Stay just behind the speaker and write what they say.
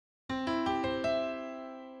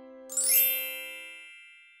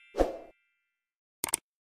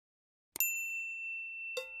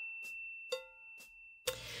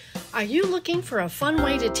Are you looking for a fun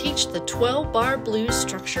way to teach the 12-bar blues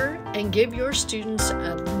structure and give your students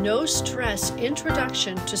a no-stress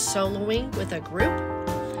introduction to soloing with a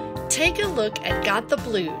group? Take a look at Got the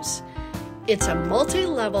Blues. It's a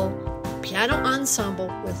multi-level piano ensemble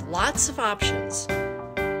with lots of options.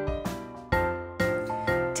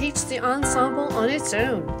 Teach the ensemble on its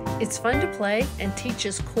own. It's fun to play and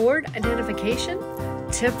teaches chord identification,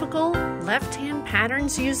 typical left-hand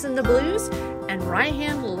patterns used in the blues, and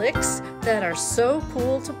right-hand licks that are so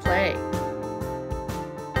cool to play.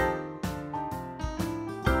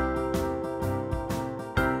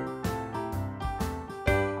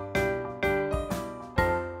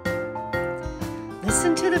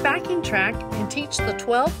 Listen to the backing track and teach the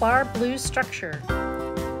 12-bar blues structure.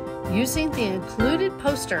 Using the included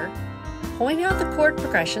poster, point out the chord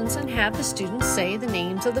progressions and have the students say the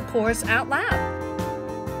names of the chords out loud.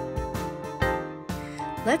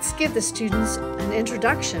 Let's give the students an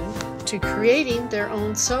introduction to creating their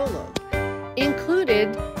own solo.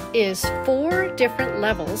 Included is 4 different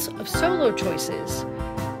levels of solo choices.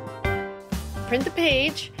 Print the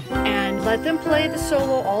page and let them play the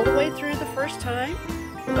solo all the way through the first time,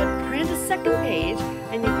 but print a second page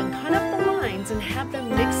and you can cut up the lines and have them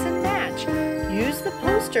mix and match. Use the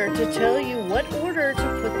poster to tell you what order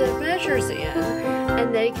to put the measures in,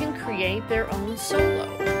 and they can create their own solo.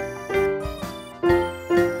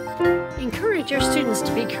 Encourage your students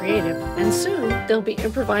to be creative, and soon they'll be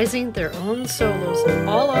improvising their own solos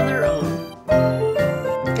all on their own.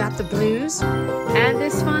 Got the blues? Add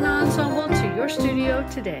this fun ensemble to your studio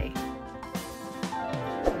today.